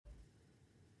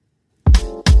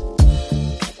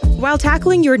While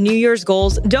tackling your New Year's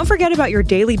goals, don't forget about your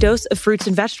daily dose of fruits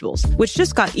and vegetables, which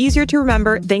just got easier to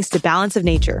remember thanks to Balance of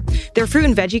Nature. Their fruit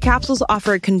and veggie capsules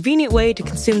offer a convenient way to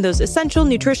consume those essential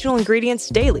nutritional ingredients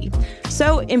daily.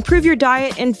 So improve your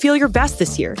diet and feel your best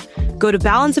this year. Go to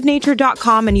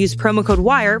balanceofnature.com and use promo code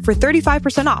WIRE for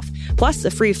 35% off, plus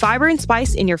a free fiber and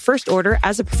spice in your first order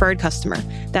as a preferred customer.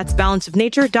 That's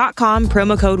balanceofnature.com,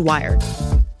 promo code WIRE.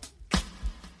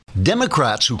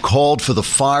 Democrats who called for the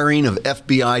firing of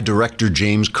FBI Director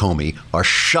James Comey are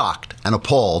shocked and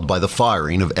appalled by the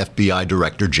firing of FBI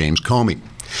Director James Comey.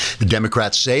 The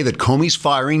Democrats say that Comey's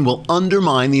firing will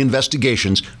undermine the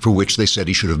investigations for which they said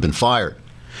he should have been fired.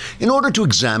 In order to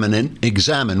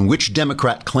examine which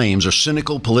Democrat claims are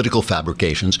cynical political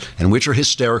fabrications and which are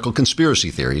hysterical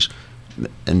conspiracy theories,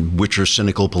 and which are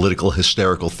cynical political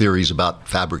hysterical theories about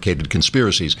fabricated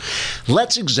conspiracies,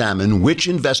 let's examine which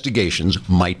investigations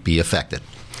might be affected.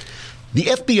 The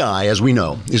FBI, as we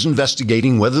know, is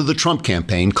investigating whether the Trump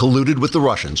campaign colluded with the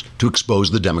Russians to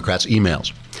expose the Democrats'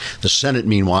 emails. The Senate,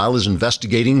 meanwhile, is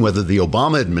investigating whether the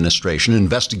Obama administration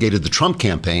investigated the Trump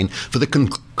campaign for the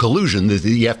collusion that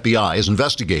the FBI is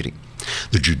investigating.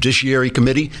 The Judiciary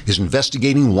Committee is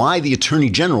investigating why the Attorney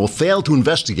General failed to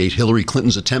investigate Hillary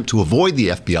Clinton's attempt to avoid the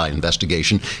FBI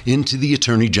investigation into the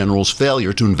Attorney General's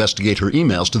failure to investigate her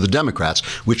emails to the Democrats,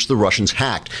 which the Russians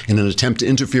hacked in an attempt to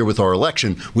interfere with our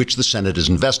election, which the Senate is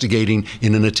investigating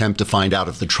in an attempt to find out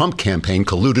if the Trump campaign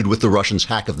colluded with the Russians'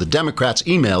 hack of the Democrats'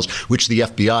 emails, which the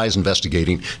FBI is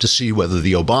investigating to see whether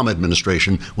the Obama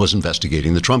administration was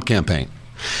investigating the Trump campaign.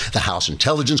 The House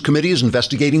Intelligence Committee is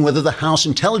investigating whether the House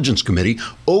Intelligence Committee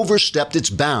overstepped its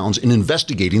bounds in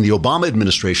investigating the Obama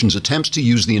administration's attempts to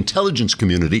use the intelligence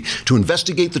community to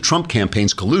investigate the Trump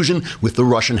campaign's collusion with the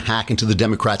Russian hack into the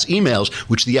Democrats' emails,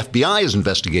 which the FBI is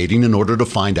investigating in order to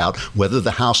find out whether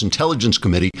the House Intelligence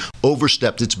Committee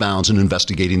overstepped its bounds in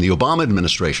investigating the Obama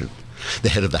administration. The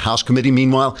head of the House committee,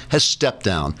 meanwhile, has stepped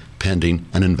down pending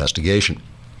an investigation.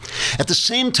 At the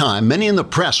same time, many in the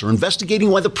press are investigating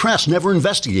why the press never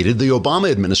investigated the Obama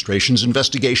administration's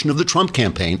investigation of the Trump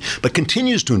campaign, but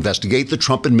continues to investigate the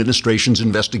Trump administration's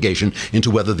investigation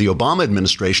into whether the Obama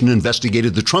administration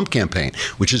investigated the Trump campaign,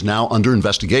 which is now under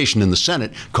investigation in the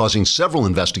Senate, causing several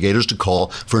investigators to call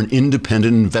for an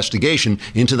independent investigation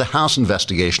into the House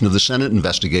investigation of the Senate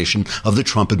investigation of the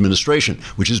Trump administration,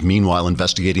 which is meanwhile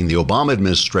investigating the Obama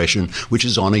administration, which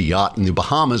is on a yacht in the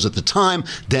Bahamas at the time,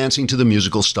 dancing to the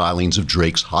musical stylings of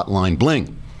Drake's Hotline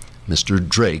Bling. Mr.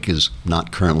 Drake is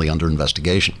not currently under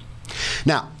investigation.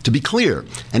 Now, to be clear,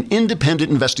 an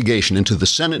independent investigation into the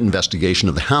Senate investigation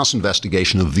of the House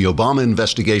investigation of the Obama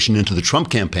investigation into the Trump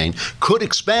campaign could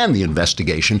expand the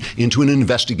investigation into an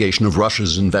investigation of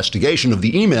Russia's investigation of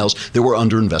the emails that were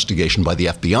under investigation by the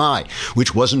FBI,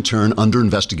 which was in turn under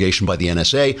investigation by the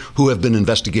NSA, who have been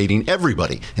investigating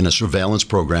everybody in a surveillance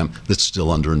program that's still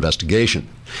under investigation.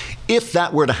 If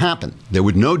that were to happen, there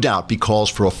would no doubt be calls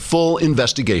for a full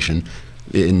investigation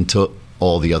into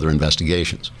all the other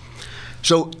investigations.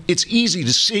 So it's easy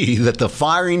to see that the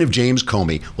firing of James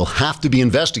Comey will have to be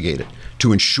investigated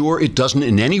to ensure it doesn't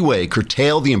in any way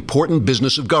curtail the important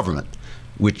business of government,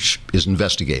 which is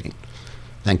investigating.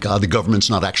 Thank God the government's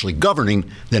not actually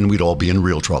governing, then we'd all be in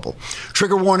real trouble.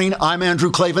 Trigger warning, I'm Andrew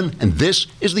Klavan, and this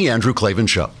is The Andrew Klavan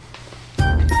Show.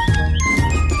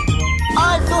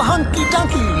 I feel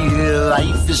hunky-dunky,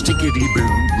 life is tickety-boo.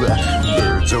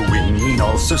 Birds are winging,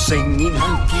 also singing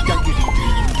hunky-dunky-doo.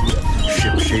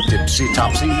 Ship-shape,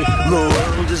 tipsy-topsy, the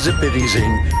world is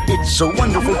zippity-zing. It's a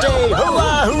wonderful day,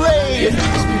 hurrah, hooray! It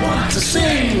makes me want to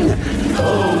sing.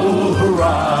 Oh,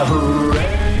 hurrah,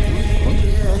 hooray!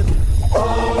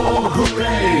 Oh,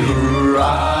 hooray,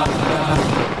 hurrah!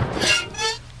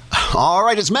 All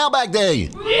right, it's Mailbag Day.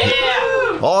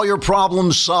 Yeah! All your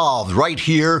problems solved right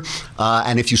here.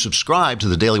 And if you subscribe to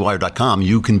thedailywire.com,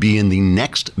 you can be in the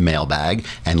next mailbag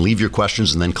and leave your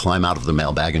questions and then climb out of the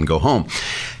mailbag and go home.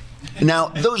 Now,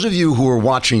 those of you who are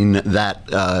watching that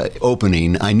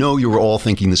opening, I know you were all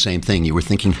thinking the same thing. You were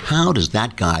thinking, how does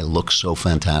that guy look so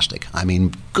fantastic? I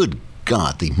mean, good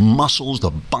God, the muscles,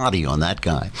 the body on that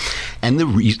guy. And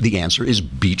the answer is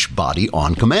Beachbody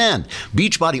On Command.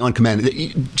 Beachbody On Command.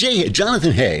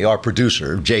 Jonathan Hay, our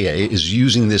producer, J.A., is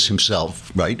using this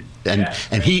himself, right?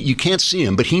 And he, you can't see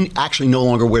him, but he actually no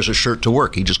longer wears a shirt to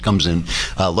work. He just comes in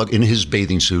in his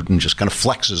bathing suit and just kind of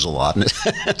flexes a lot. And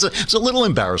it's a little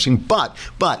embarrassing, but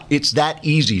it's that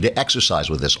easy to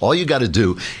exercise with this. All you got to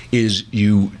do is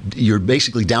you're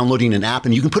basically downloading an app,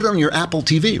 and you can put it on your Apple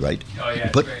TV, right? Oh,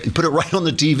 yeah, Put it right on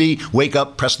the TV, wake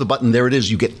up, press the button, there it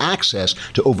is. You get access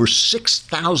to over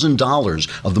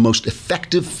 $6,000 of the most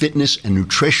effective fitness and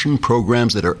nutrition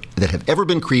programs that have ever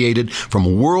been created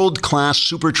from world-class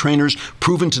super trainers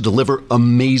proven to deliver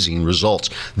amazing results.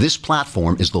 This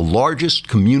platform is the largest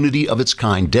community of its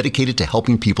kind dedicated to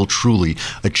helping people truly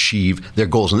achieve their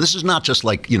goals. And this is not just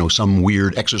like, some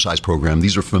weird exercise program.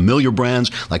 These are familiar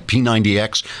brands like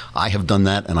P90X. I have done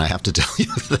that, and I have to tell you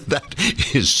that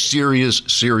is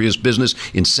serious business.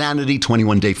 Insanity,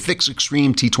 21-day fix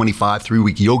extreme, T25,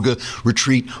 3-week yoga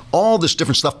retreat, all this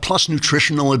different stuff, plus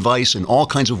nutritional advice in all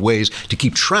kinds of ways to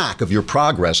keep track of your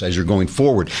progress as you're going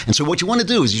forward. And so what you want to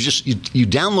do is you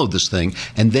download this thing,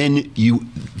 and then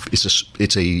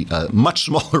it's a much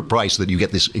smaller price that you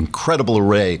get this incredible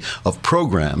array of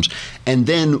programs, and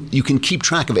then you can keep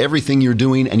track of everything you're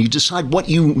doing, and you decide what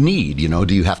you need.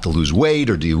 Do you have to lose weight,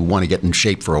 or do you want to get in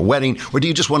shape for a wedding, or do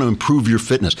you just want to improve your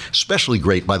fitness? Especially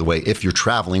great, by the way, if you're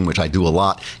traveling, which I do a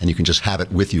lot, and you can just have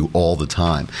it with you all the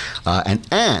time.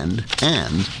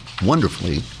 And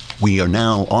wonderfully, we are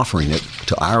now offering it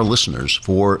to our listeners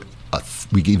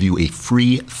we give you a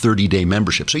free 30-day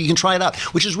membership. So you can try it out,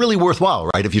 which is really worthwhile,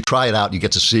 right? If you try it out, you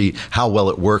get to see how well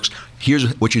it works.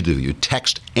 Here's what you do. You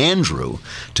text Andrew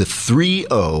to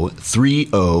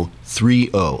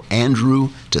 303030.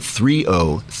 Andrew to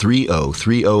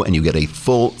 303030, and you get a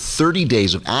full 30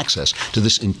 days of access to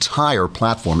this entire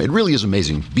platform. It really is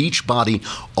amazing. Beachbody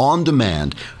on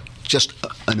demand. Just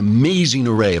an amazing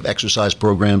array of exercise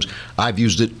programs. I've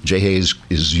used it. Jay Hayes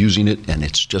is using it, and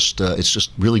it's just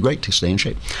really great to stay in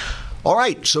shape. All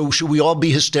right, so should we all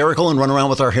be hysterical and run around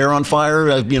with our hair on fire?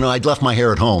 I'd left my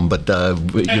hair at home, but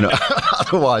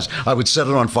otherwise I would set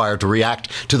it on fire to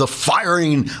react to the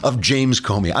firing of James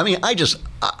Comey. I mean,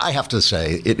 I have to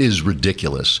say, it is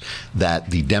ridiculous that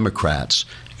the Democrats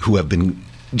who have been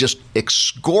just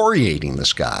excoriating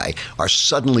this guy are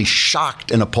suddenly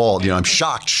shocked and appalled. I'm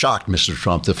shocked, Mr.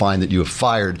 Trump, to find that you have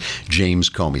fired James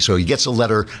Comey. So he gets a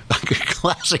letter, like a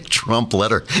classic Trump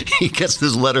letter. He gets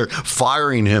this letter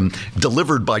firing him,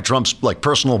 delivered by Trump's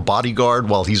personal bodyguard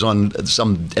while he's at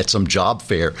some job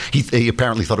fair. He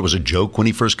apparently thought it was a joke when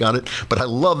he first got it. But I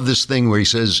love this thing where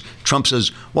Trump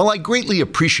says, "Well, I greatly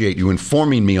appreciate you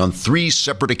informing me on 3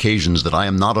 separate occasions that I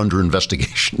am not under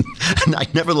investigation. And I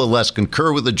nevertheless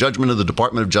concur with the judgment of the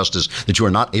Department of Justice that you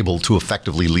are not able to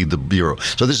effectively lead the Bureau."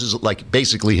 So this is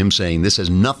basically him saying this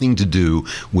has nothing to do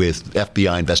with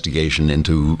FBI investigation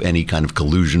into any kind of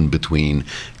collusion between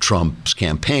Trump's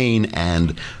campaign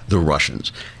and the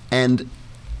Russians. And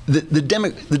the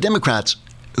Democrats,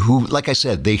 who, like I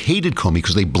said, they hated Comey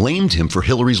because they blamed him for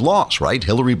Hillary's loss, right?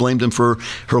 Hillary blamed him for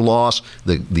her loss.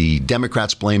 The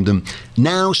Democrats blamed him.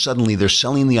 Now, suddenly, they're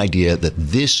selling the idea that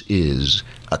this is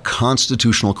a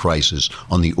constitutional crisis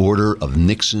on the order of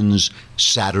Nixon's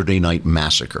Saturday Night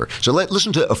Massacre. So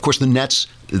listen to, of course, the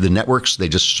networks, they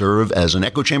just serve as an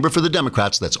echo chamber for the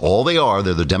Democrats. That's all they are.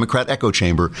 They're the Democrat echo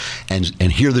chamber.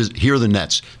 And here are the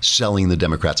nets selling the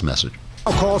Democrats' message.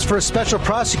 Calls for a special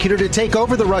prosecutor to take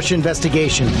over the Russia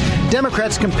investigation.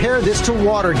 Democrats compare this to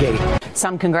Watergate.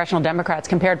 Some congressional Democrats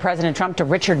compared President Trump to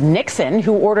Richard Nixon,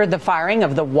 who ordered the firing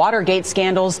of the Watergate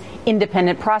scandal's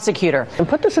independent prosecutor. And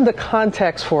put this into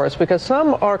context for us, because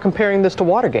some are comparing this to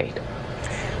Watergate.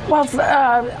 Well,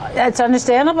 it's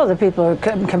understandable that people are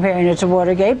comparing it to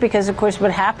Watergate because, of course,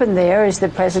 what happened there is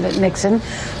that President Nixon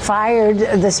fired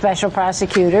the special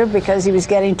prosecutor because he was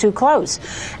getting too close.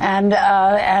 And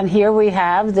here we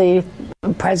have the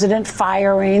president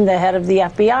firing the head of the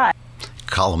FBI.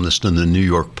 Columnist in the New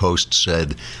York Post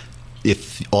said,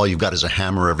 if all you've got is a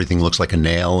hammer, everything looks like a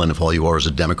nail. And if all you are is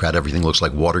a Democrat, everything looks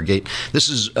like Watergate. This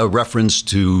is a reference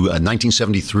to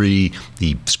 1973,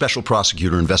 the special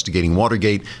prosecutor investigating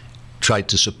Watergate tried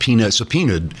to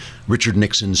subpoenaed Richard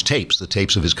Nixon's tapes, the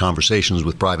tapes of his conversations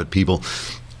with private people.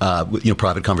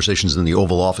 Private conversations in the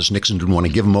Oval Office. Nixon didn't want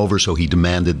to give them over, so he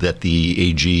demanded that the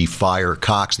AG fire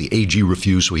Cox. The AG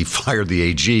refused, so he fired the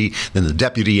AG. Then the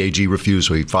deputy AG refused,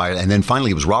 so he fired. And then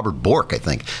finally, it was Robert Bork, I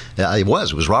think. It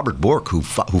was Robert Bork who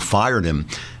fired him,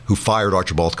 who fired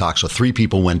Archibald Cox. So 3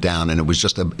 people went down, and it was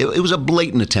just it was a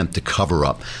blatant attempt to cover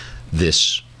up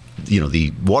this,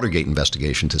 the Watergate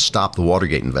investigation, to stop the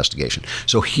Watergate investigation.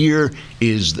 So here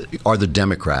are the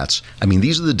Democrats. I mean,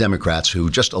 these are the Democrats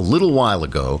who just a little while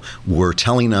ago were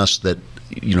telling us that,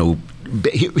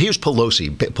 here's Pelosi.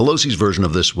 Pelosi's version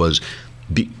of this was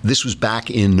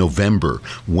back in November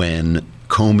when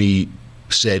Comey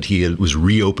said he was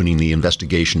reopening the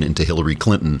investigation into Hillary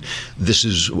Clinton. This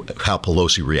is how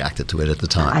Pelosi reacted to it at the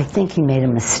time. I think he made a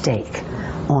mistake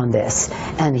on this,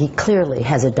 and he clearly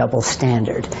has a double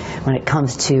standard when it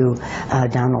comes to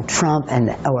Donald Trump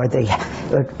or the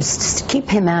keep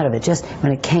him out of it. Just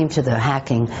when it came to the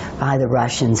hacking by the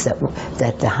Russians,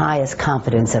 that the highest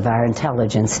competence of our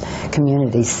intelligence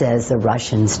community says the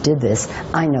Russians did this.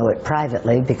 I know it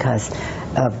privately because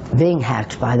of being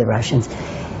hacked by the Russians.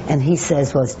 And he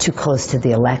says, well, it's too close to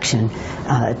the election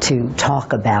to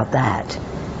talk about that.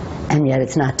 And yet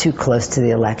it's not too close to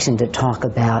the election to talk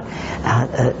about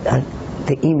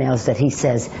the emails that he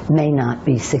says may not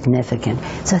be significant.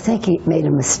 So I think he made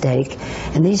a mistake.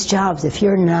 And these jobs, if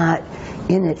you're not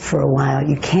in it for a while,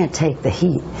 you can't take the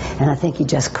heat. And I think he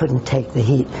just couldn't take the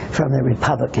heat from the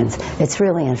Republicans. It's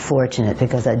really unfortunate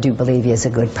because I do believe he is a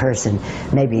good person.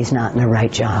 Maybe he's not in the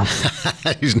right job.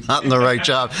 He's not in the right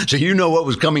job. So you know what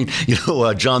was coming.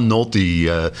 John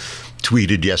Nolte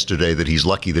tweeted yesterday that he's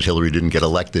lucky that Hillary didn't get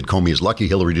elected. Comey is lucky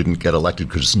Hillary didn't get elected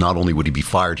because not only would he be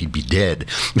fired, he'd be dead.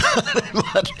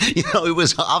 But, it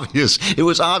was obvious. It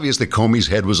was obvious that Comey's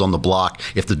head was on the block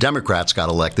if the Democrats got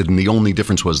elected, and the only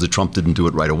difference was that Trump didn't do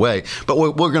it right away. But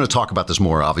we're going to talk about this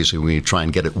more, obviously. We're going to try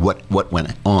and get at what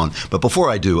went on. But before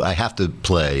I do, I have to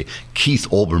play Keith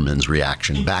Olbermann's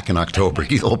reaction back in October.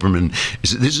 Keith Olbermann,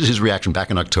 this is his reaction back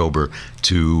in October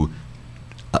to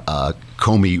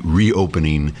Comey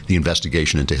reopening the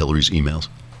investigation into Hillary's emails.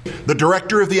 The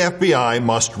director of the FBI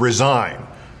must resign.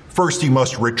 First, he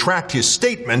must retract his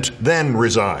statement, then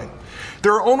resign.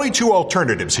 There are only two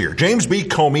alternatives here. James B.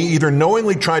 Comey either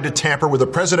knowingly tried to tamper with a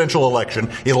presidential election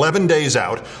 11 days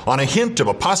out on a hint of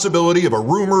a possibility of a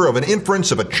rumor of an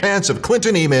inference of a chance of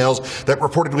Clinton emails that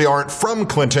reportedly aren't from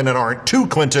Clinton and aren't to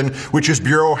Clinton, which his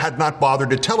bureau had not bothered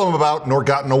to tell him about nor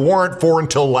gotten a warrant for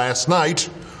until last night.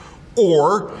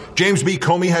 Or James B.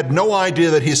 Comey had no idea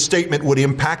that his statement would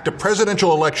impact a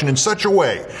presidential election in such a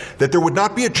way that there would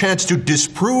not be a chance to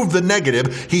disprove the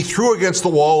negative he threw against the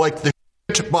wall like the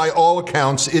shit, by all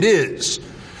accounts, it is.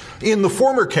 In the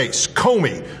former case,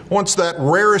 Comey, once that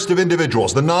rarest of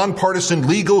individuals, the nonpartisan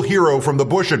legal hero from the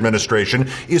Bush administration,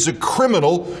 is a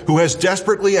criminal who has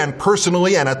desperately and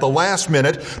personally and at the last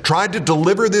minute tried to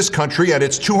deliver this country and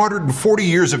its 240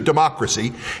 years of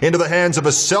democracy into the hands of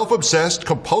a self-obsessed,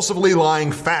 compulsively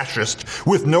lying fascist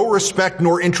with no respect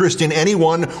nor interest in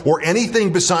anyone or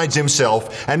anything besides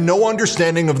himself and no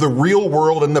understanding of the real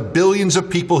world and the billions of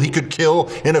people he could kill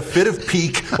in a fit of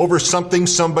pique over something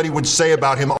somebody would say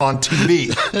about him on TV.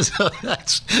 So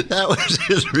that was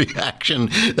his reaction.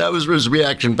 That was his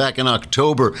reaction back in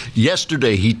October.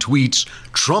 Yesterday, he tweets,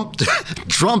 Trump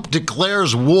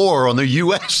declares war on the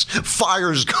U.S.,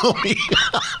 fires Comey.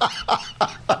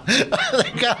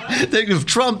 If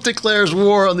Trump declares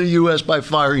war on the U.S. by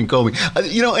firing Comey.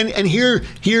 And here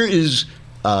is...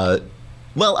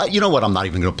 Well, you know what? I'm not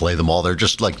even going to play them all. They're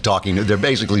just like talking. They're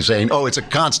basically saying, oh, it's a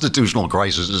constitutional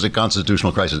crisis. It's a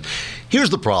constitutional crisis. Here's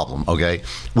the problem, okay?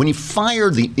 When you fire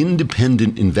the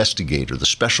independent investigator, the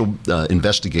special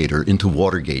investigator into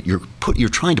Watergate, you're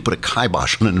trying to put a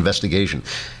kibosh on an investigation.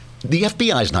 The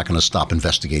FBI is not going to stop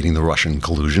investigating the Russian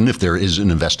collusion if there is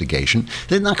an investigation.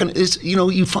 They're not going to.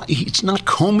 It's not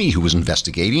Comey who was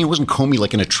investigating. It wasn't Comey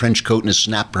like in a trench coat and a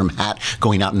snap brim hat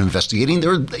going out and investigating.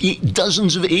 There are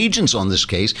dozens of agents on this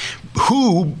case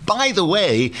who, by the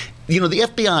way, the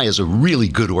FBI is a really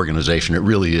good organization. It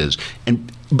really is.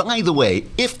 And by the way,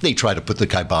 if they try to put the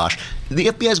kibosh, the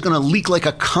FBI is going to leak like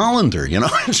a colander.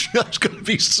 It's just going to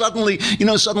be suddenly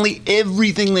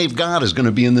everything they've got is going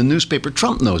to be in the newspaper.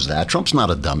 Trump knows that. Trump's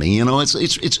not a dummy.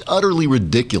 It's utterly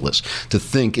ridiculous to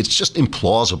think. It's just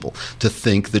implausible to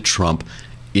think that Trump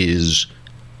is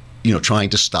trying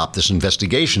to stop this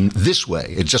investigation this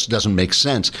way. It just doesn't make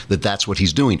sense that that's what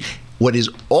he's doing. What is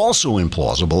also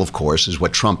implausible, of course, is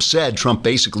what Trump said. Trump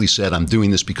basically said, I'm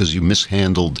doing this because you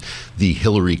mishandled the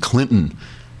Hillary Clinton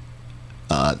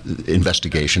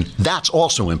investigation. That's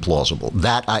also implausible.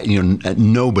 That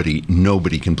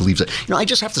nobody can believe that. I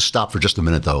just have to stop for just a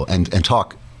minute, though, and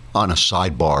talk on a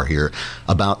sidebar here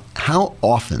about how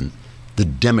often the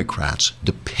Democrats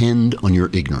depend on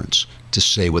your ignorance to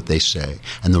say what they say.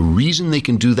 And the reason they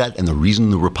can do that and the reason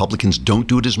the Republicans don't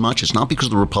do it as much, it's not because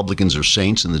the Republicans are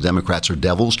saints and the Democrats are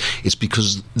devils. It's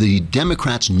because the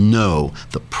Democrats know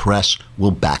the press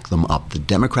will back them up. The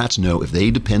Democrats know if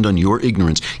they depend on your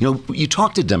ignorance. You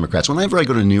talk to Democrats. Whenever I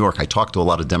go to New York, I talk to a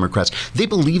lot of Democrats. They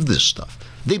believe this stuff.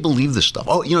 They believe this stuff.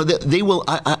 Oh, they will.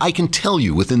 I can tell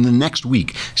you within the next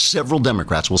week, several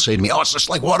Democrats will say to me, "Oh, it's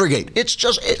just like Watergate. It's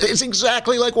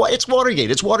exactly like it's Watergate.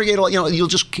 It's Watergate." You'll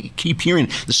just keep hearing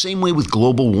the same way with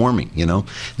global warming.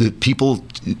 The people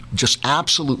just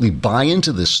absolutely buy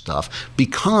into this stuff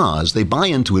because they buy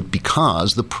into it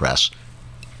because the press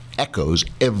echoes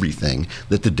everything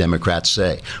that the Democrats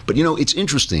say. But it's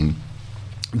interesting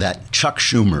that Chuck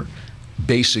Schumer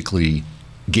basically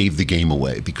gave the game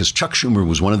away, because Chuck Schumer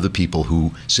was one of the people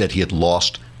who said he had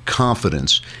lost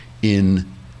confidence in.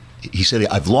 He said,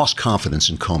 I've lost confidence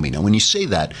in Comey. Now, when you say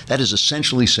that, that is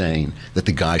essentially saying that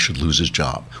the guy should lose his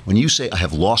job. When you say, I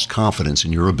have lost confidence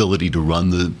in your ability to run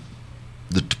the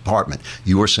department,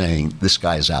 you are saying this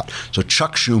guy is out. So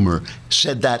Chuck Schumer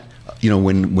said that,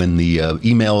 when the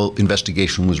email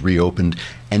investigation was reopened,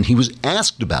 and he was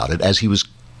asked about it as he was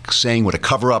saying what a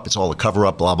cover-up, it's all a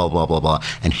cover-up, blah, blah, blah, blah, blah.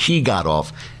 And he got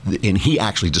off, and he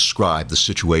actually described the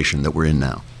situation that we're in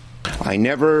now. I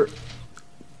never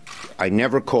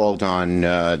called on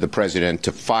the president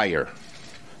to fire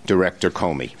Director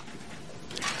Comey.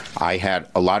 I had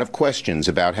a lot of questions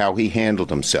about how he handled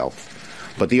himself.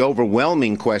 But the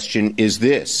overwhelming question is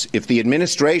this. If the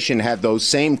administration had those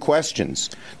same questions,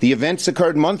 the events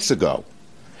occurred months ago,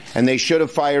 and they should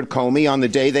have fired Comey on the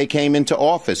day they came into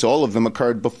office. All of them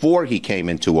occurred before he came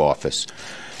into office.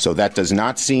 So that does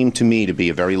not seem to me to be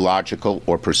a very logical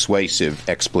or persuasive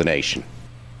explanation.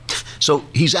 So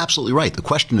he's absolutely right. The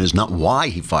question is not why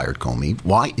he fired Comey.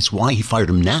 It's why he fired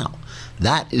him now.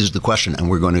 That is the question,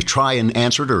 and we're going to try and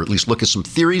answer it, or at least look at some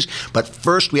theories. But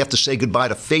first, we have to say goodbye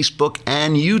to Facebook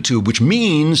and YouTube, which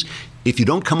means if you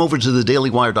don't come over to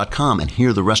thedailywire.com and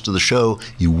hear the rest of the show,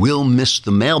 you will miss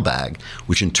the mailbag,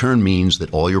 which in turn means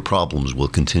that all your problems will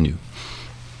continue.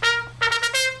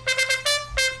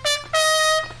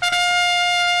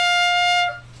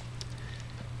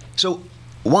 So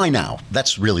why now?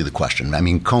 That's really the question. I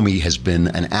mean, Comey has been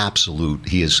an absolute,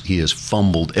 he has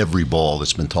fumbled every ball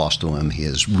that's been tossed to him. He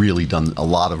has really done a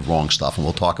lot of wrong stuff, and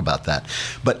we'll talk about that.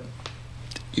 But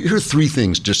here are three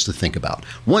things just to think about.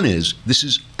 One is, this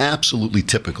is absolutely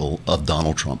typical of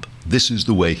Donald Trump. This is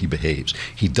the way he behaves.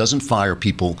 He doesn't fire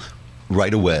people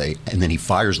right away, and then he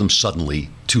fires them suddenly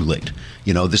too late.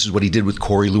 This is what he did with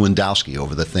Corey Lewandowski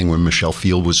over the thing where Michelle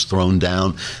Field was thrown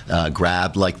down,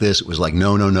 grabbed like this. It was like,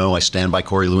 no, I stand by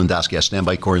Corey Lewandowski, I stand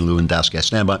by Corey Lewandowski, I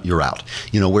stand by, you're out.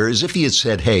 Whereas if he had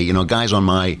said, hey, guys on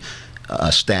my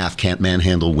staff can't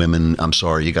manhandle women, I'm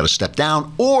sorry, you got to step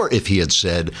down. Or if he had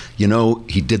said,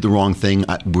 he did the wrong thing,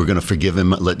 we're going to forgive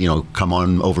him, come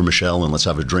on over, Michelle, and let's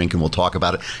have a drink and we'll talk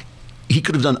about it. He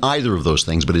could have done either of those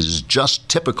things, but it is just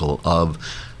typical of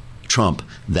Trump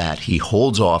that he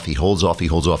holds off,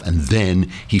 and then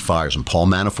he fires him. Paul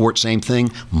Manafort, same thing.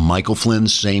 Michael Flynn,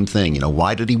 same thing.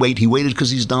 Why did he wait? He waited because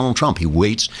he's Donald Trump. He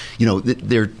waits.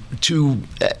 There are two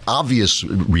obvious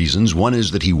reasons. One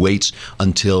is that he waits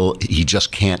until he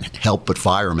just can't help but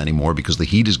fire him anymore because the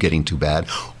heat is getting too bad.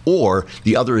 Or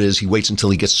the other is he waits until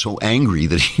he gets so angry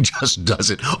that he just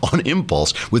does it on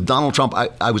impulse. With Donald Trump,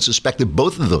 I would suspect that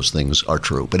both of those things are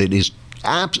true, but it is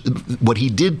what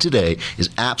he did today is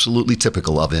absolutely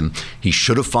typical of him. He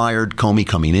should have fired Comey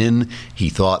coming in. He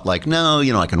thought no,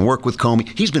 I can work with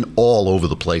Comey. He's been all over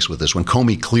the place with this. When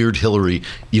Comey cleared Hillary,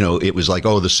 it was like,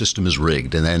 oh, the system is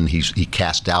rigged. And then he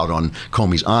cast doubt on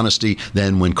Comey's honesty.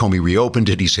 Then when Comey reopened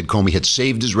it, he said Comey had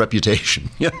saved his reputation,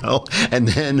 And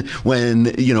then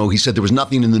when, he said there was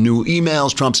nothing in the new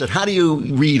emails, Trump said, how do you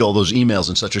read all those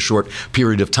emails in such a short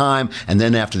period of time? And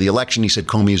then after the election, he said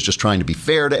Comey is just trying to be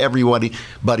fair to everybody.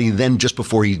 But he then, just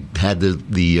before he had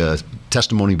the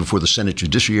testimony before the Senate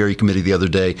Judiciary Committee the other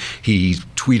day, he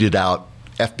tweeted out,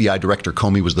 FBI Director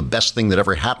Comey was the best thing that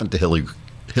ever happened to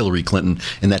Hillary Clinton,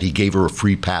 and that he gave her a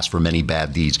free pass for many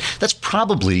bad deeds. That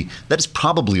is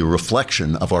probably a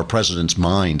reflection of our president's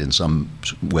mind in some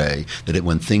way, that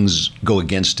when things go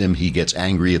against him, he gets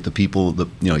angry at the people.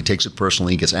 He takes it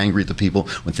personally. He gets angry at the people.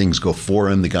 When things go for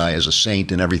him, the guy is a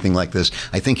saint and everything like this.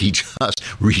 I think he just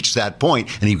reached that point,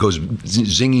 and he goes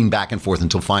zinging back and forth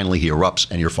until finally he erupts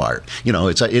and you're fired.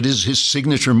 It is his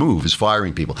signature move, is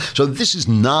firing people. So this is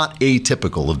not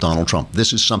atypical of Donald Trump.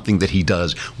 This is something that he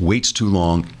does, waits too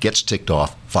long, gets ticked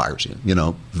off, fires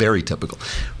you, very typical.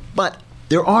 But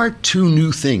there are two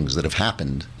new things that have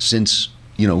happened since,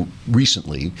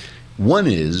 recently. One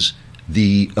is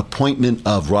the appointment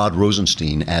of Rod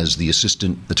Rosenstein as the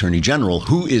Assistant Attorney General,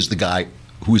 who is the guy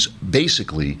who is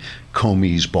basically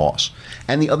Comey's boss.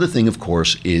 And the other thing, of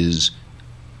course, is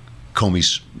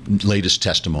Comey's latest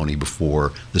testimony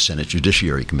before the Senate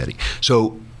Judiciary Committee.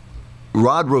 So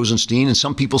Rod Rosenstein, and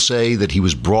some people say that he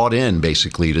was brought in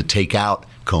basically to take out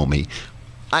Comey.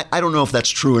 I don't know if that's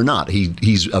true or not.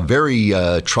 He's a very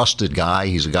trusted guy.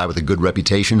 He's a guy with a good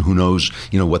reputation. Who knows,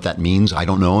 what that means? I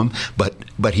don't know him. But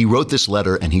But he wrote this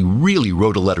letter, and he really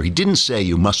wrote a letter. He didn't say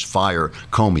you must fire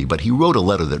Comey, but he wrote a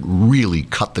letter that really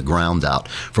cut the ground out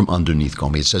from underneath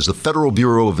Comey. It says, the Federal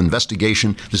Bureau of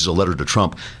Investigation, this is a letter to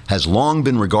Trump, has long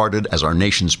been regarded as our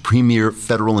nation's premier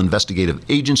federal investigative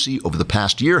agency. Over the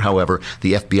past year, however,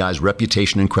 the FBI's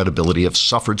reputation and credibility have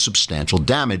suffered substantial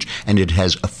damage, and it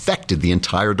has affected the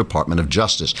entire Department of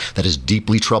Justice. That is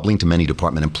deeply troubling to many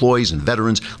department employees and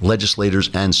veterans, legislators,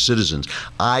 and citizens.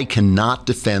 I cannot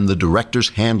defend the director's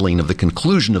handling of the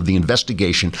conclusion of the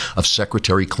investigation of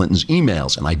Secretary Clinton's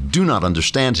emails, and I do not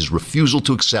understand his refusal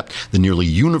to accept the nearly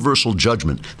universal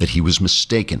judgment that he was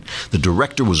mistaken. The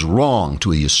director was wrong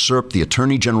to usurp the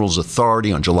Attorney General's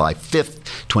authority on July 5th,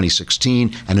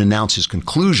 2016, and announce his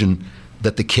conclusion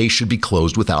that the case should be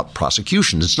closed without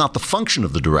prosecution. It's not the function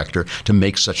of the director to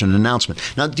make such an announcement.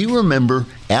 Now, do you remember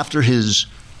after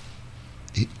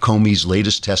Comey's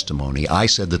latest testimony, I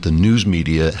said that the news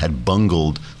media had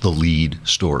bungled the lead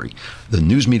story. The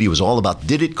news media was all about,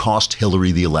 did it cost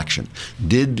Hillary the election?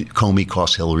 Did Comey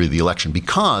cost Hillary the election?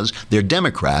 Because they're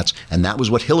Democrats, and that was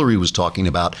what Hillary was talking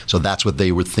about, so that's what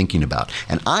they were thinking about.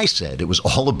 And I said it was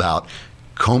all about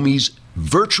Comey's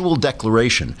virtual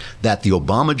declaration that the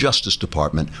Obama Justice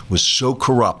Department was so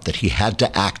corrupt that he had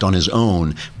to act on his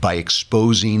own by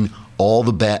exposing all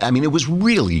the bad. I mean, it was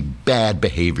really bad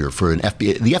behavior for an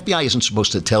FBI. The FBI isn't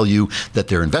supposed to tell you that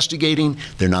they're investigating.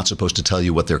 They're not supposed to tell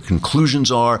you what their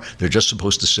conclusions are. They're just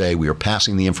supposed to say, we are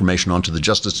passing the information on to the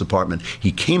Justice Department.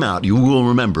 He came out, you will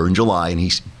remember, in July, and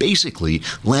he basically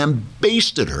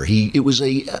lambasted her. It was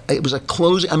a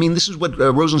closing. I mean, this is what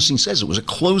Rosenstein says. It was a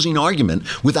closing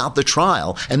argument without the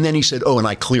trial. And then he said, and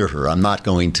I clear her. I'm not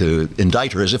going to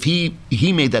indict her, as if he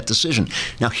made that decision.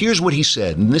 Now, here's what he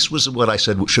said, and this was what I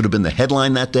said should have been the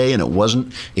headline that day, and it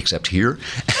wasn't, except here.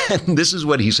 And this is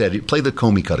what he said. Play the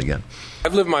Comey cut again.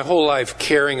 I've lived my whole life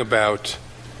caring about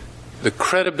the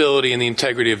credibility and the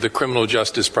integrity of the criminal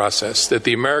justice process, that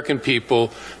the American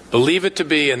people believe it to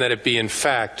be, and that it be, in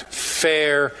fact,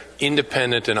 fair,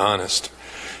 independent, and honest.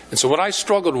 And so what I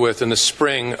struggled with in the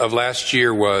spring of last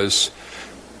year was,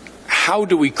 how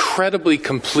do we credibly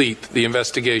complete the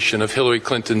investigation of Hillary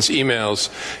Clinton's emails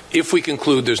if we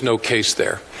conclude there's no case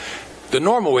there? The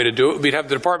normal way to do it would be to have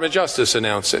the Department of Justice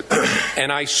announce it.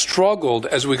 And I struggled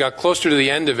as we got closer to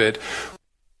the end of it.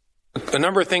 A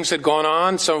number of things had gone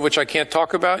on, some of which I can't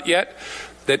talk about yet,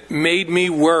 that made me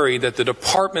worry that the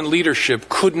department leadership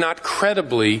could not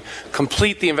credibly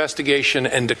complete the investigation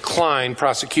and decline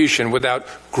prosecution without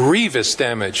grievous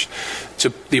damage to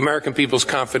the American people's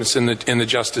confidence in the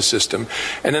justice system.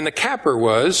 And then the capper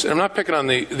was, and I'm not picking on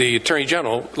the Attorney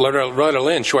General, Loretta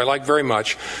Lynch, who I like very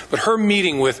much, but her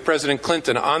meeting with President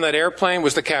Clinton on that airplane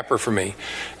was the capper for me.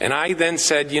 And I then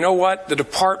said, you know what, the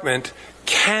department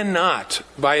cannot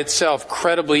by itself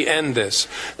credibly end this.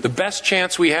 The best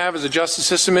chance we have as a justice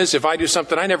system is if I do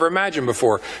something I never imagined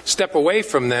before, step away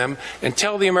from them and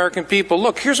tell the American people,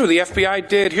 look, here's what the FBI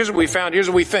did, here's what we found, here's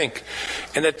what we think.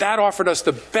 And that offered us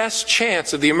the best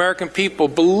chance of the American people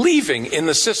believing in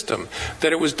the system,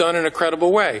 that it was done in a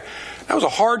credible way. That was a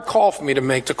hard call for me to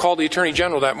make, to call the Attorney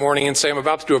General that morning and say, I'm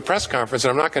about to do a press conference and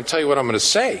I'm not going to tell you what I'm going to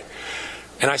say.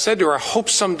 And I said to her, I hope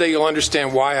someday you'll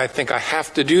understand why I think I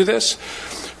have to do this.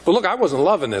 But look, I wasn't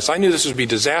loving this. I knew this would be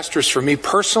disastrous for me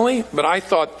personally, but I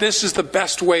thought this is the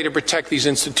best way to protect these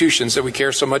institutions that we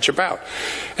care so much about.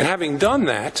 And having done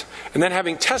that, and then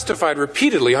having testified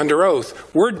repeatedly under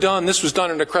oath, we're done, this was done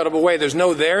in a credible way, there's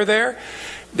no there,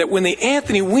 that when the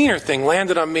Anthony Weiner thing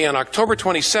landed on me on October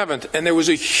 27th, and there was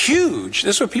a huge,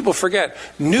 this is what people forget,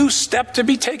 new step to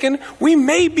be taken, we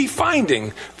may be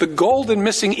finding the golden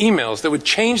missing emails that would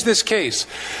change this case.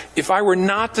 If I were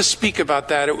not to speak about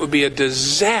that, it would be a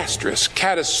disastrous,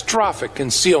 catastrophic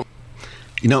concealment.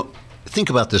 You know, think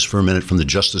about this for a minute from the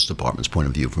Justice Department's point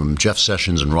of view, from Jeff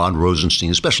Sessions and Rod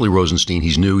Rosenstein, especially Rosenstein.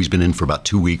 He's new. He's been in for about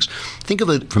 2 weeks. Think of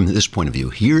it from this point of view.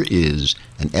 Here is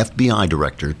an FBI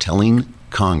director telling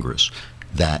Congress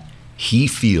that he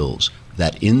feels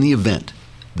that in the event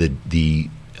that the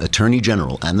Attorney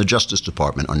General and the Justice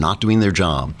Department are not doing their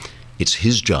job, it's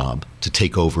his job to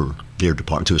take over their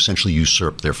department, to essentially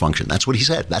usurp their function. That's what he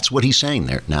said. That's what he's saying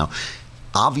there. Now,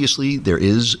 obviously, there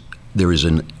is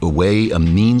a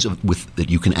means that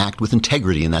you can act with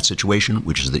integrity in that situation,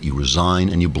 which is that you resign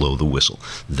and you blow the whistle.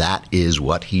 That is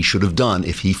what he should have done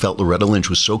if he felt Loretta Lynch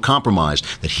was so compromised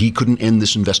that he couldn't end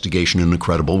this investigation in a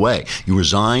credible way. You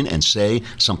resign and say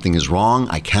something is wrong.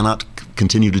 I cannot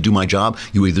continue to do my job.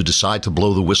 You either decide to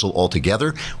blow the whistle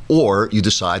altogether, or you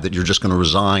decide that you're just going to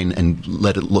resign and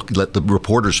let the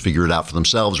reporters figure it out for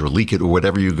themselves, or leak it, or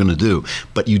whatever you're going to do.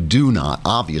 But you do not,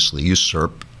 obviously,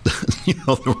 usurp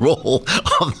the role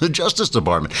of the Justice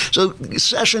Department. So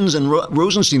Sessions and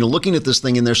Rosenstein are looking at this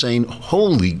thing and they're saying,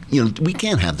 holy, we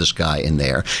can't have this guy in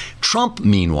there. Trump,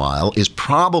 meanwhile, is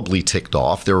probably ticked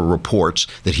off. There are reports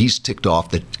that he's ticked off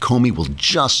that Comey will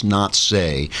just not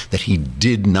say that he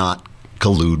did not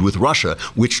collude with Russia,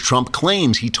 which Trump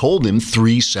claims he told him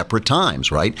 3 separate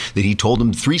times, right? That he told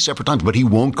him 3 separate times, but he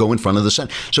won't go in front of the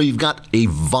Senate. So you've got a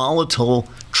volatile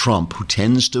Trump who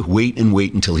tends to wait and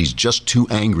wait until he's just too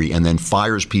angry and then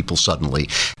fires people suddenly.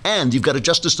 And you've got a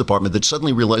Justice Department that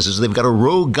suddenly realizes they've got a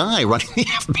rogue guy running the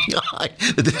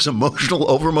FBI, that this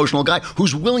over-emotional guy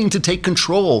who's willing to take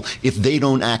control if they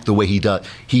don't act the way he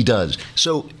does.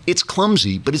 So it's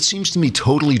clumsy, but it seems to me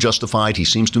totally justified. He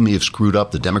seems to me have screwed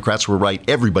up. The Democrats were right.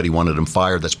 Everybody wanted him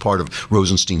fired. That's part of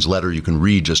Rosenstein's letter. You can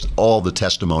read just all the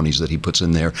testimonies that he puts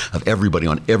in there of everybody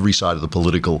on every side of the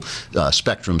political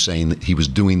spectrum saying that he was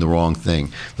doing the wrong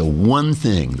thing. The one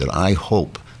thing that I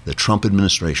hope the Trump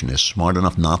administration is smart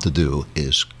enough not to do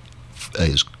is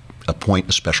appoint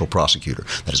a special prosecutor.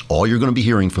 That is all you're going to be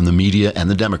hearing from the media and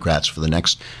the Democrats for the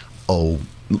next,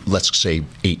 let's say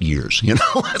 8 years.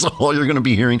 That's all you're going to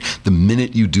be hearing. The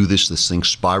minute you do this thing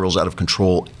spirals out of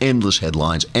control. Endless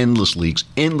headlines, endless leaks,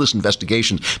 endless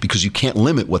investigations, because you can't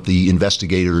limit what the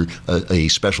investigator, a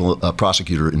special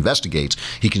prosecutor investigates.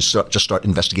 He can just start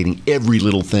investigating every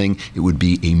little thing. It would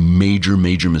be a major,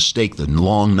 major mistake. The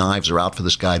long knives are out for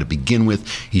this guy to begin with.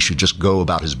 He should just go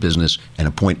about his business and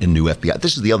appoint a new FBI.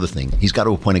 This is the other thing. He's got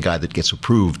to appoint a guy that gets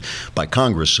approved by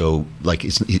Congress. So,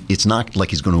 it's not like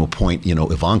he's going to appoint,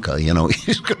 Ivanka,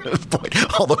 he's going to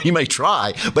appoint, although he may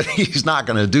try, but he's not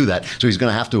going to do that. So he's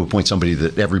going to have to appoint somebody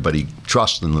that everybody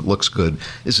trusts and that looks good.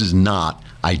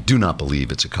 I do not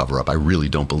believe it's a cover-up. I really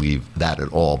don't believe that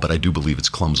at all, but I do believe it's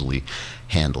clumsily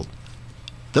handled.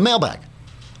 The mailbag.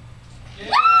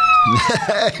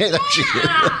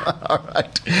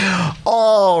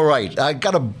 All right. I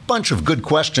got a bunch of good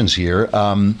questions here.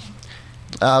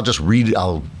 I'll just read.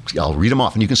 I'll read them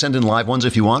off, and you can send in live ones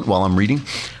if you want while I'm reading.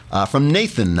 From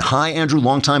Nathan. Hi, Andrew,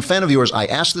 longtime fan of yours. I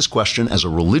ask this question as a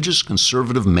religious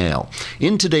conservative male.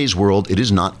 In today's world, it is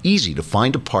not easy to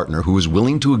find a partner who is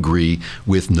willing to agree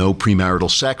with no premarital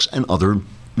sex and other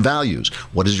values.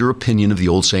 What is your opinion of the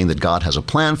old saying that God has a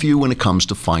plan for you when it comes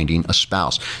to finding a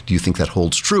spouse? Do you think that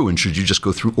holds true? And should you just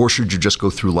go through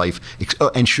life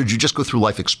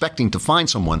expecting to find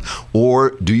someone?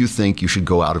 Or do you think you should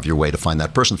go out of your way to find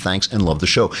that person? Thanks and love the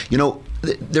show.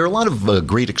 There are a lot of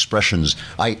great expressions.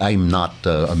 I'm not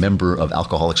a member of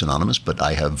Alcoholics Anonymous, but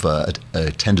I have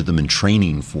attended them in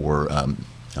training for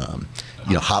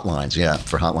hotlines. Yeah,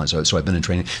 for hotlines. So I've been in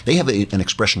training. They have an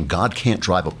expression, God can't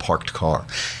drive a parked car.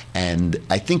 And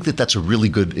I think that that's a really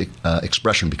good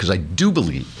expression, because I do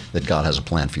believe that God has a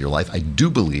plan for your life. I do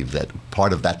believe that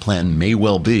part of that plan may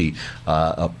well be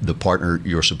the partner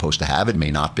you're supposed to have. It may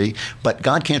not be. But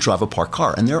God can't drive a parked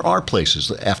car. And there are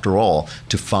places, after all,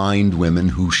 to find women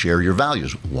who share your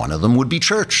values. One of them would be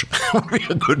church. Would be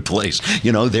a good place.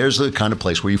 There's the kind of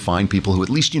place where you find people who at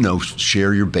least,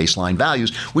 share your baseline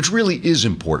values, which really is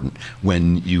important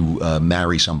when you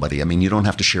marry somebody. I mean, you don't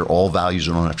have to share all values.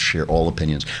 You don't have to share all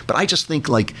opinions. But I just think,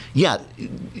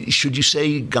 should you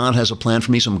say God has a plan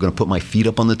for me, so I'm going to put my feet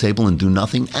up on the table and do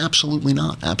nothing? Absolutely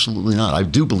not. Absolutely not. I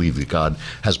do believe that God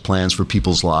has plans for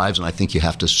people's lives, and I think you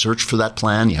have to search for that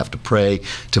plan. You have to pray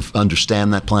to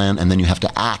understand that plan, and then you have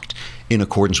to act in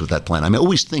accordance with that plan. I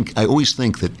always think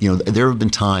that, there have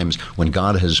been times when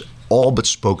God has all but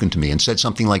spoken to me and said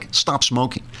something like, stop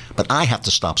smoking. But I have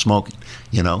to stop smoking.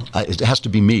 It has to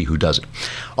be me who does it.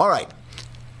 All right.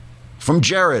 From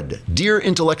Jared, Dear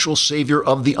Intellectual Savior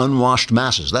of the Unwashed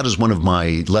Masses. That is one of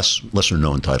my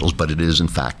lesser-known titles, but it is, in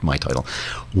fact, my title.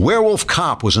 Werewolf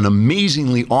Cop was an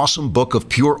amazingly awesome book of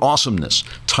pure awesomeness.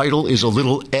 Title is a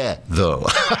little though.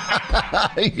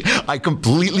 I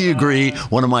completely agree.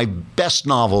 One of my best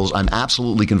novels. I'm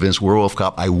absolutely convinced, Werewolf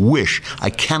Cop.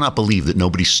 I cannot believe that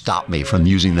nobody stopped me from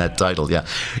using that title. Yeah.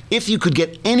 If you could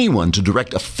get anyone to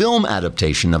direct a film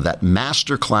adaptation of that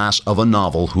masterclass of a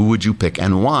novel, who would you pick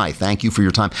and why? Thank you for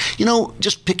your time.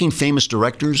 Just picking famous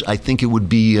directors, I think it would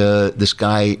be this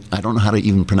guy, I don't know how to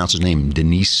even pronounce his name,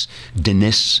 Denis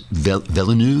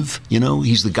Villeneuve.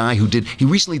 He's the guy he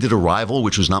recently did Arrival,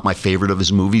 which was not my favorite of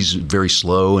his movies, very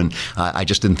slow, and I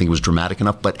just didn't think it was dramatic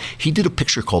enough. But he did a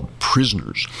picture called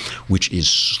Prisoners, which is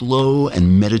slow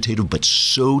and meditative, but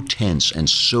so tense and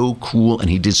so cool. And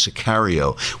he did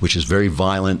Sicario, which is very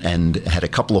violent and had a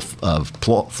couple of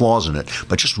flaws in it.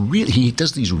 But just really, he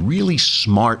does these really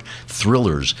smart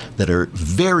thrillers that are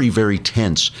very, very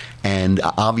tense. And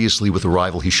obviously with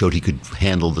Arrival, he showed he could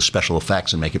handle the special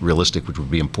effects and make it realistic, which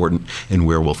would be important in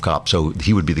Werewolf Cop. So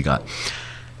he would be the guy.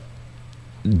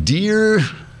 Dear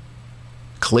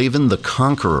Claven the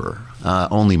Conqueror,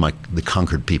 only the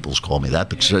conquered peoples call me that,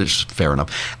 but it's fair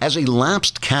enough. As a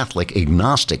lapsed Catholic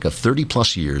agnostic of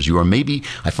 30-plus years,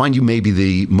 I find you may be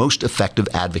the most effective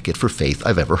advocate for faith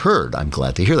I've ever heard. I'm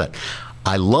glad to hear that.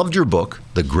 I loved your book,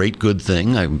 The Great Good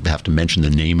Thing. I have to mention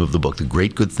the name of the book, The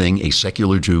Great Good Thing, A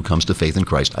Secular Jew Comes to Faith in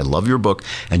Christ. I love your book,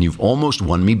 and you've almost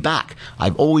won me back.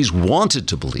 I've always wanted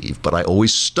to believe, but I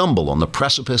always stumble on the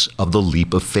precipice of the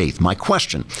leap of faith. My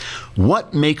question,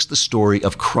 what makes the story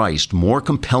of Christ more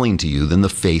compelling to you than the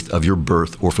faith of your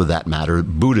birth, or for that matter,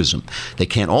 Buddhism? They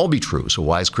can't all be true, so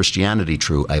why is Christianity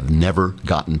true? I've never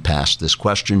gotten past this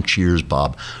question. Cheers,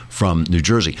 Bob from New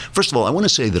Jersey. First of all, I want to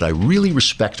say that I really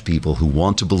respect people who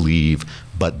want to believe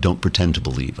but don't pretend to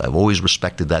believe. I've always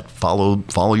respected that.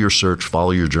 Follow your search,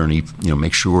 follow your journey.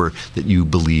 Make sure that you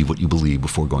believe what you believe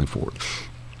before going forward.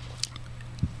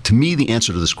 To me, the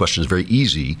answer to this question is very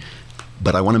easy,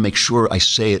 but I want to make sure I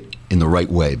say it in the right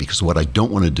way, because what I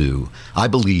don't want to do, I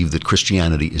believe that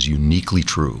Christianity is uniquely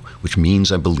true, which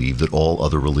means I believe that all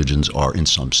other religions are in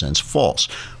some sense false.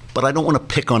 But I don't want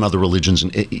to pick on other religions.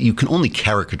 And you can only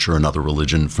caricature another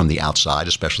religion from the outside,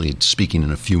 especially speaking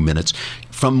in a few minutes.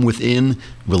 From within,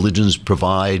 religions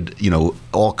provide,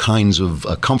 all kinds of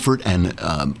comfort and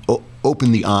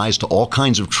open the eyes to all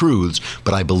kinds of truths.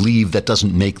 But I believe that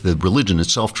doesn't make the religion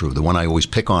itself true. The one I always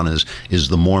pick on is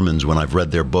the Mormons. When I've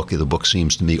read their book, the book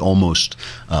seems to me almost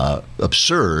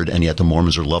absurd, and yet the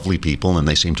Mormons are lovely people and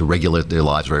they seem to regulate their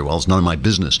lives very well. It's none of my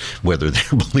business whether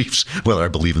I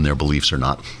believe in their beliefs or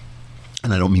not.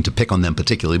 And I don't mean to pick on them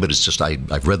particularly, but it's just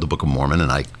I've read the Book of Mormon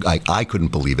and I couldn't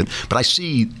believe it. But I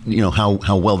see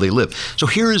how well they live. So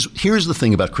here's the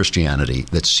thing about Christianity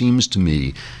that seems to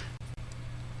me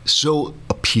so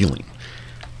appealing.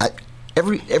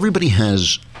 Everybody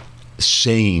has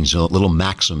sayings, little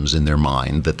maxims in their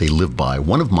mind that they live by.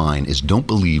 One of mine is don't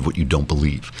believe what you don't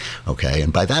believe. Okay?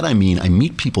 And by that I mean I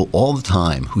meet people all the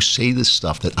time who say this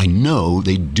stuff that I know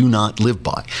they do not live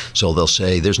by. So they'll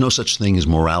say there's no such thing as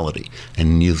morality.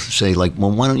 And you say like, well,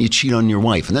 why don't you cheat on your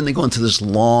wife? And then they go into this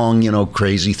long,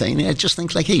 crazy thing. And it just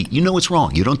thinks like, hey, it's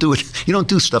wrong. You don't do it. You don't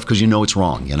do stuff because you know it's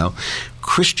wrong,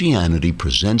 Christianity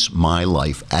presents my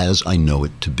life as I know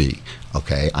it to be.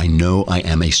 Okay, I know I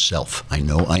am a self. I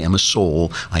know I am a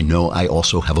soul. I know I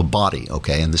also have a body.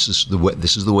 Okay, and this is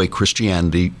the way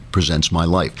Christianity presents my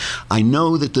life. I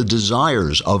know that the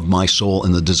desires of my soul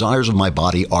and the desires of my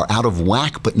body are out of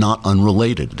whack, but not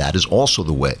unrelated. That is also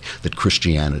the way that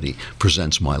Christianity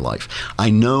presents my life. I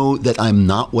know that I'm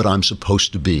not what I'm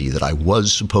supposed to be. That I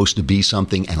was supposed to be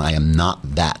something, and I am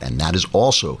not that. And that is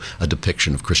also a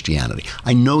depiction of Christianity.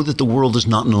 I know that the world is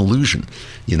not an illusion,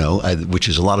 which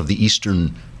is a lot of the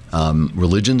Eastern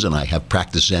religions, and I have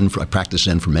practiced Zen. I practiced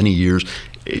Zen for many years.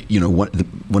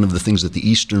 One of the things that the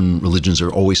Eastern religions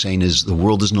are always saying is the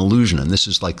world is an illusion, and this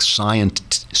is like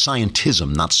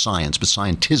scientism, not science, but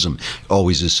scientism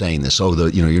always is saying this.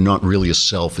 You're not really a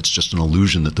self; it's just an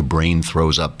illusion that the brain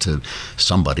throws up to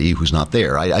somebody who's not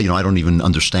there. I don't even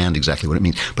understand exactly what it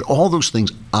means, but all those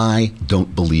things I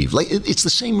don't believe. Like it's the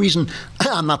same reason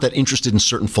I'm not that interested in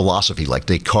certain philosophy, like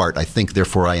Descartes. I think,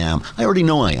 therefore I am. I already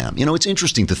know I am. It's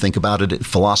interesting to think about it.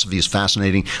 Philosophy is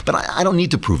fascinating, but I don't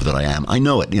need to prove that I am. I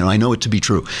know it. I know it to be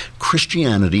true.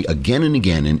 Christianity, again and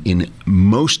again, in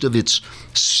most of its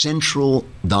central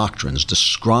doctrines,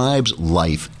 describes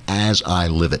life as I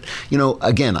live it.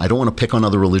 Again, I don't want to pick on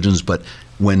other religions, but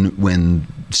when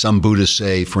some Buddhists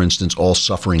say, for instance, all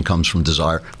suffering comes from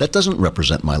desire, that doesn't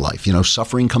represent my life.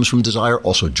 Suffering comes from desire.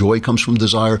 Also, joy comes from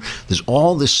desire. There's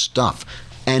all this stuff.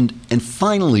 And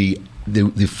finally,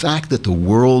 the fact that the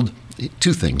world,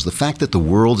 two things. The fact that the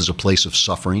world is a place of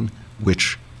suffering,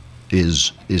 which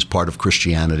is part of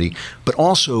Christianity, but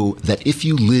also that if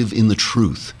you live in the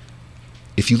truth,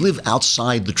 if you live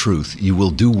outside the truth, you will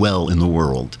do well in the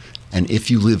world. And if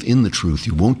you live in the truth,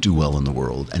 you won't do well in the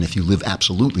world. And if you live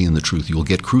absolutely in the truth, you will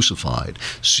get crucified.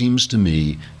 Seems to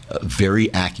me a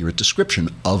very accurate description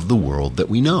of the world that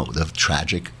we know, the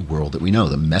tragic world that we know,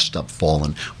 the messed up,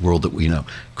 fallen world that we know.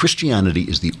 Christianity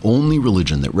is the only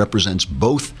religion that represents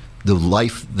both the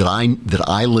life that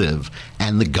I live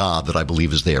and the God that I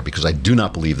believe is there, because I do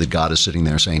not believe that God is sitting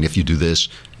there saying, if you do this,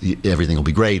 everything will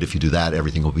be great. If you do that,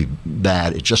 everything will be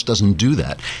bad. It just doesn't do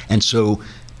that. And so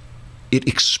it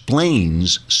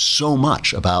explains so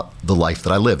much about the life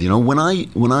that I live. When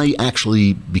I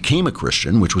actually became a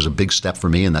Christian, which was a big step for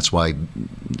me, and that's why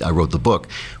I wrote the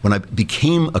book, when I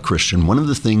became a Christian, one of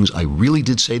the things I really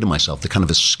did say to myself, the kind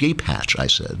of escape hatch I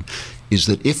said, is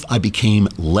that if I became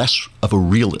less of a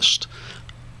realist,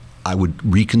 I would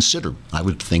reconsider. I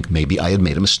would think maybe I had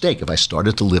made a mistake. If I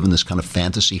started to live in this kind of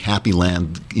fantasy, happy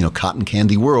land, cotton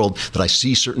candy world that I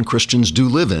see certain Christians do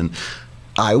live in,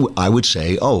 I would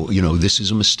say, this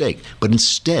is a mistake. But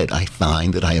instead, I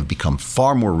find that I have become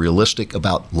far more realistic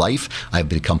about life. I've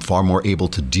become far more able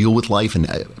to deal with life and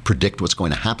predict what's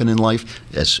going to happen in life,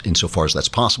 insofar as that's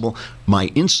possible. My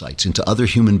insights into other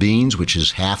human beings, which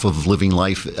is half of living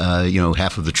life,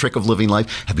 half of the trick of living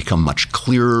life, have become much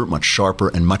clearer, much sharper,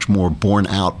 and much more borne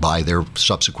out by their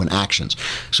subsequent actions.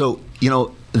 So,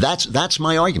 that's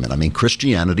my argument. I mean,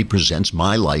 Christianity presents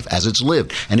my life as it's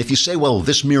lived. And if you say, well,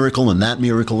 this miracle and that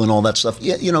miracle and all that stuff,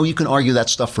 you can argue that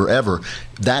stuff forever.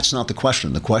 That's not the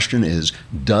question. The question is,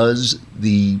 does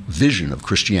the vision of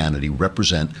Christianity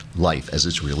represent life as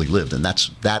it's really lived? And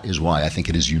that is why I think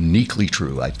it is uniquely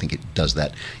true. I think it does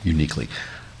that uniquely.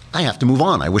 I have to move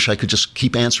on. I wish I could just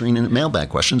keep answering mailbag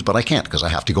questions, but I can't because I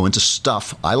have to go into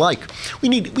stuff I like. We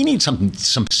need some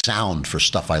sound for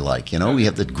stuff I like. We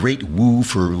have the great woo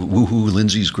for woohoo,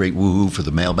 Lindsay's great woohoo for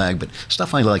the mailbag, but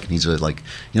stuff I like needs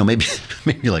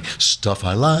maybe like stuff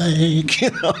I like,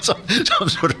 some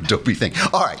sort of dopey thing.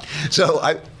 All right, so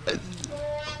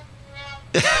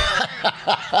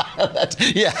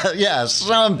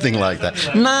something like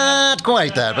that. Not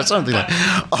quite that, but something like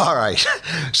that. All right.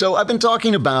 So I've been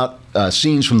talking about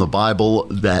scenes from the Bible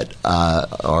that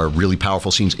are really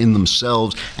powerful scenes in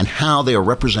themselves and how they are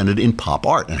represented in pop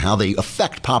art and how they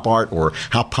affect pop art or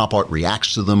how pop art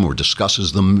reacts to them or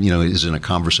discusses them, is in a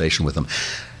conversation with them.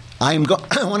 I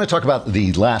want to talk about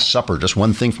the Last Supper, just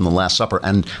one thing from the Last Supper,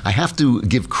 and I have to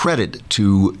give credit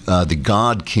to the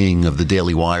God King of the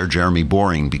Daily Wire, Jeremy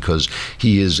Boring, because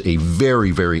he is a very,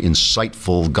 very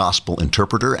insightful gospel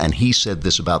interpreter, and he said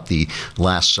this about the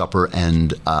Last Supper,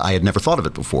 and I had never thought of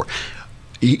it before.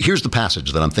 Here's the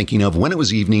passage that I'm thinking of. When it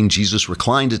was evening, Jesus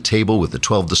reclined at table with the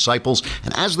 12 disciples,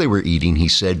 and as they were eating, he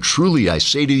said, "Truly I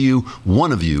say to you,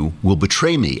 one of you will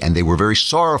betray me." And they were very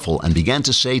sorrowful and began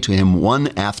to say to him one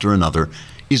after another,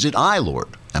 "Is it I, Lord?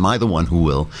 Am I the one who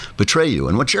will betray you?"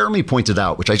 And what Jeremy pointed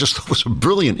out, which I just thought was a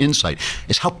brilliant insight,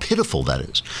 is how pitiful that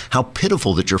is. How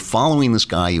pitiful that you're following this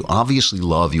guy you obviously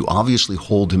love, you obviously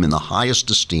hold him in the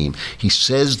highest esteem. He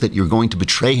says that you're going to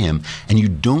betray him, and you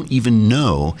don't even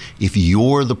know if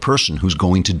you're the person who's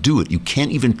going to do it. You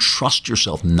can't even trust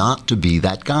yourself not to be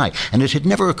that guy. And it had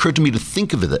never occurred to me to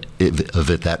think of it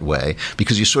that way,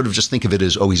 because you sort of just think of it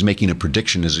as, he's making a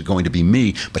prediction, is it going to be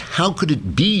me? But how could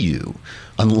it be you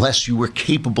unless you were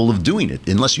capable of doing it,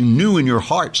 unless you knew in your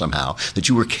heart somehow that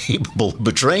you were capable of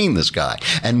betraying this guy?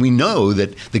 And we know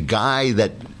that the guy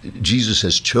that Jesus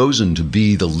has chosen to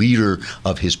be the leader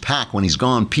of his pack when he's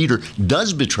gone, Peter,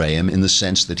 does betray him in the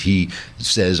sense that he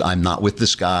says, "I'm not with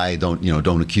this guy,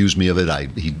 don't accuse me of it."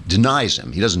 He denies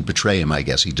him. He doesn't betray him, I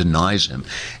guess. He denies him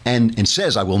and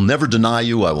says, "I will never deny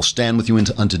you. I will stand with you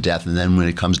unto death." And then when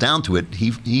it comes down to it,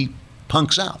 he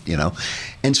punks out,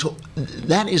 And so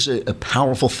that is a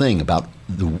powerful thing about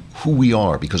who we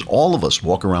are, because all of us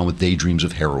walk around with daydreams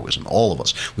of heroism. All of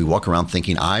us. We walk around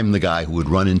thinking, I'm the guy who would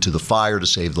run into the fire to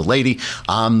save the lady.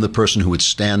 I'm the person who would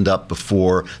stand up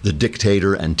before the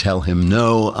dictator and tell him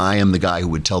no. I am the guy who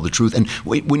would tell the truth. And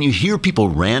when you hear people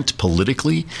rant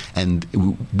politically, and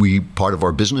part of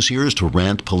our business here is to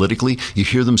rant politically, you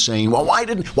hear them saying, well, why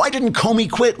didn't Comey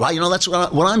quit? Why, that's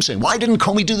what I'm saying. Why didn't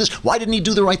Comey do this? Why didn't he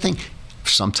do the right thing?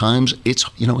 Sometimes it's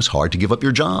hard to give up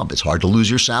your job. It's hard to lose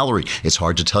your salary. It's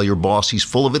hard to tell your boss he's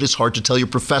full of it. It's hard to tell your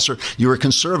professor you're a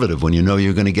conservative when you know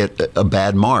you're going to get a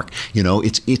bad mark.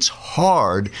 It's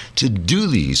hard to do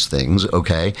these things,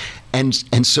 okay? And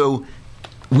so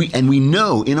we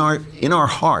know in our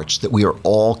hearts that we are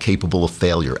all capable of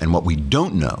failure. And what we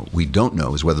don't know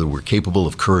is whether we're capable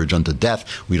of courage unto death.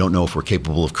 We don't know if we're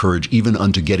capable of courage even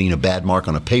unto getting a bad mark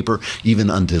on a paper, even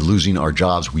unto losing our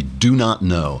jobs. We do not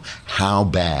know how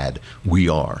bad we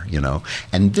are,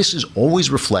 And this is always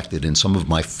reflected in some of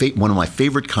one of my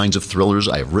favorite kinds of thrillers.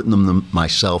 I have written them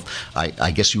myself.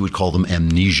 I guess you would call them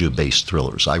amnesia-based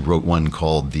thrillers. I wrote one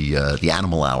called The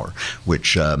Animal Hour,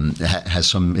 which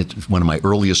has one of my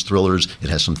earliest thrillers. It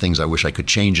has some things I wish I could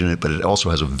change in it, but it also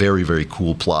has a very, very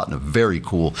cool plot and a very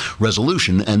cool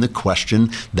resolution. And the question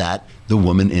that the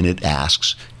woman in it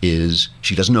asks is,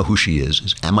 she doesn't know who she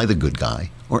is am I the good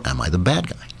guy or am I the bad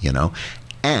guy,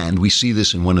 And we see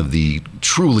this in one of the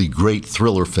truly great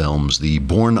thriller films, The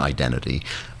Bourne Identity,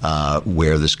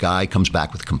 where this guy comes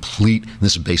back with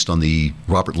this is based on the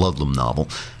Robert Ludlum novel,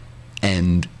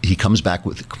 and he comes back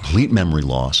with complete memory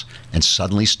loss and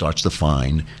suddenly starts to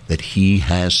find that he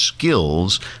has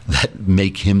skills that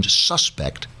make him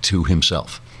suspect to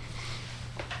himself.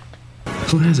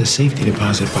 Who has a safety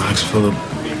deposit box full of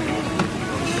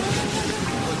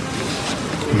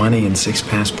money and 6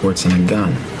 passports and a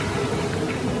gun.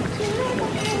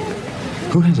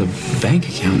 Who has a bank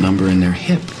account number in their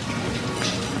hip?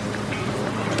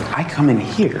 I come in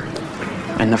here,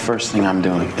 and the first thing I'm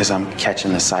doing is I'm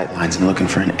catching the sight lines and looking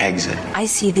for an exit. I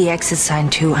see the exit sign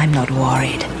too. I'm not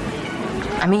worried.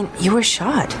 I mean, you were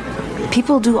shot.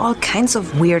 People do all kinds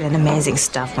of weird and amazing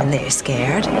stuff when they're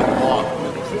scared.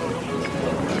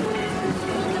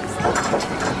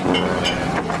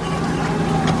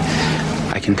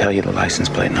 I can tell you the license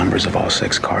plate numbers of all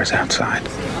 6 cars outside.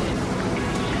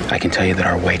 I can tell you that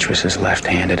our waitress is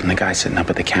left-handed and the guy sitting up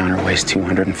at the counter weighs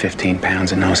 215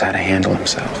 pounds and knows how to handle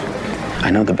himself. I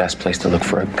know the best place to look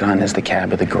for a gun is the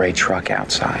cab of the gray truck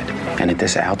outside. And at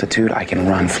this altitude, I can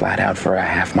run flat out for a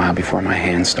half mile before my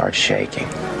hands start shaking.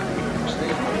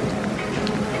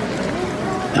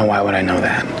 Now, why would I know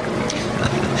that?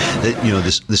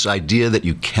 This idea that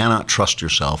you cannot trust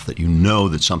yourself, that you know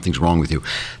that something's wrong with you.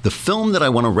 The film that I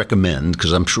want to recommend,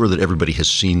 because I'm sure that everybody has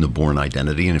seen The Bourne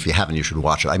Identity, and if you haven't, you should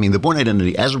watch it. I mean, The Bourne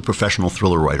Identity, as a professional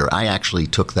thriller writer, I actually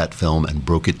took that film and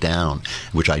broke it down,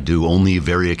 which I do only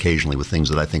very occasionally with things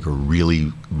that I think are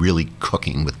really, really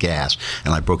cooking with gas.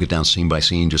 And I broke it down scene by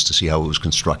scene just to see how it was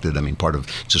constructed. I mean,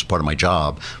 it's just part of my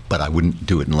job, but I wouldn't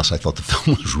do it unless I thought the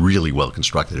film was really well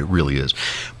constructed. It really is.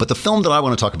 But the film that I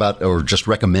want to talk about, or just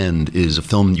recommend, is a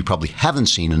film you probably haven't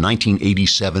seen. In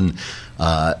 1987,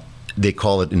 they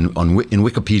call it, in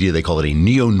Wikipedia, they call it a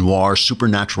neo-noir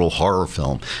supernatural horror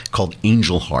film called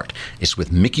Angel Heart. It's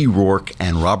with Mickey Rourke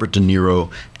and Robert De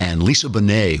Niro and Lisa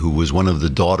Bonet, who was one of the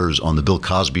daughters on The Bill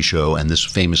Cosby Show, and this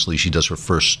famously, she does her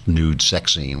first nude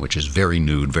sex scene, which is very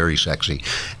nude, very sexy.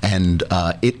 And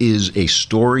it is a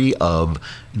story of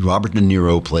Robert De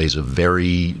Niro plays a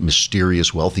very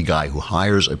mysterious, wealthy guy who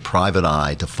hires a private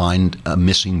eye to find a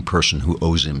missing person who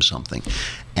owes him something.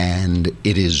 And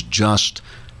it is just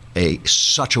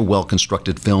such a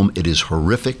well-constructed film. It is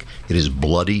horrific. It is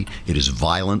bloody. It is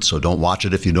violent, so don't watch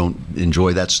it if you don't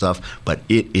enjoy that stuff. But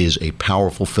it is a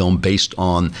powerful film based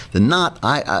on a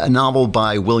novel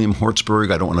by William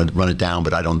Hortzberg. I don't want to run it down,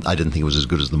 but I didn't think it was as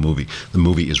good as the movie. The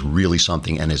movie is really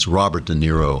something, and it's Robert De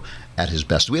Niro at his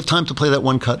best. Do we have time to play that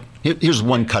one cut? Here's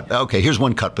one cut. Okay, here's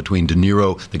one cut between De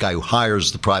Niro, the guy who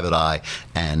hires the private eye,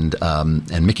 and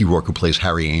Mickey Rourke, who plays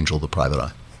Harry Angel, the private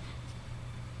eye.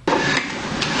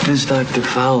 This Dr.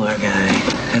 Fowler guy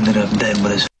ended up dead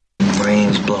with his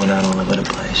brains blown out all over the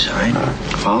place, all right?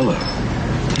 Fowler?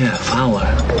 Yeah, Fowler.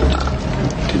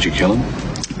 Did you kill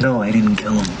him? No, I didn't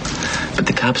kill him. But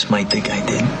the cops might think I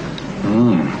did.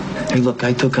 Hey, look,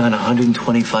 I took on a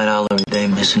 $125 a day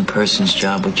missing persons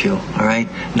job with you, all right?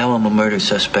 Now I'm a murder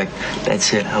suspect.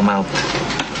 That's it, I'm out.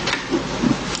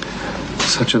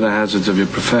 Such are the hazards of your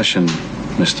profession,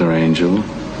 Mr. Angel.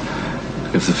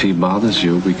 If the fee bothers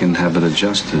you, we can have it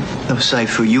adjusted. No,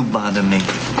 Cypher, you bother me.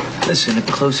 Listen, the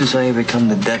closest I ever come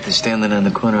to death is standing on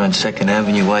the corner on 2nd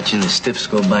Avenue watching the stiffs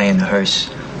go by in the hearse.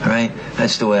 All right?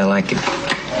 That's the way I like it.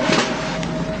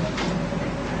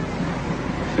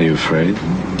 Are you afraid?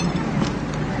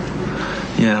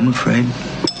 Yeah, I'm afraid.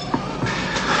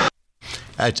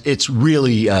 It's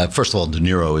really, first of all, De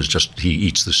Niro is just, he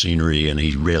eats the scenery and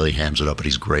he really hams it up, but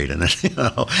he's great in it,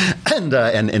 and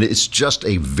it's just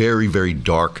a very, very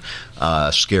dark,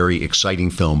 scary, exciting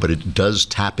film, but it does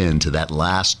tap into that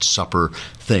Last Supper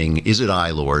thing. Is it I,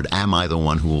 Lord? Am I the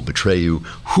one who will betray you?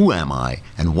 Who am I?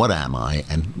 And what am I?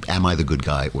 And am I the good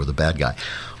guy or the bad guy?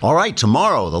 All right,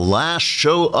 tomorrow, the last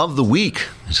show of the week.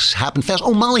 This happened fast.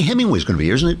 Oh, Molly Hemingway's going to be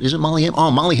here, isn't it? Is it Molly Hemingway? Oh,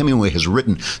 Molly Hemingway has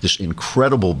written this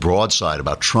incredible broadside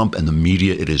about Trump and the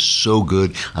media. It is so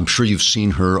good. I'm sure you've seen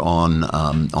her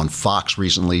on Fox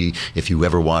recently. If you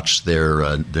ever watch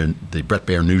the Bret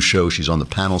Baier News show, she's on the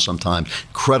panel sometimes.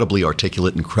 Incredibly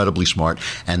articulate, incredibly smart.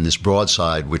 And this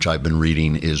broadside, which I've been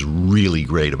reading, is really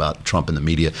great about Trump and the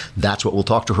media. That's what we'll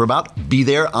talk to her about. Be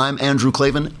there. I'm Andrew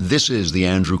Klavan. This is The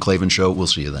Andrew Klavan Show. We'll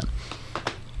see you then.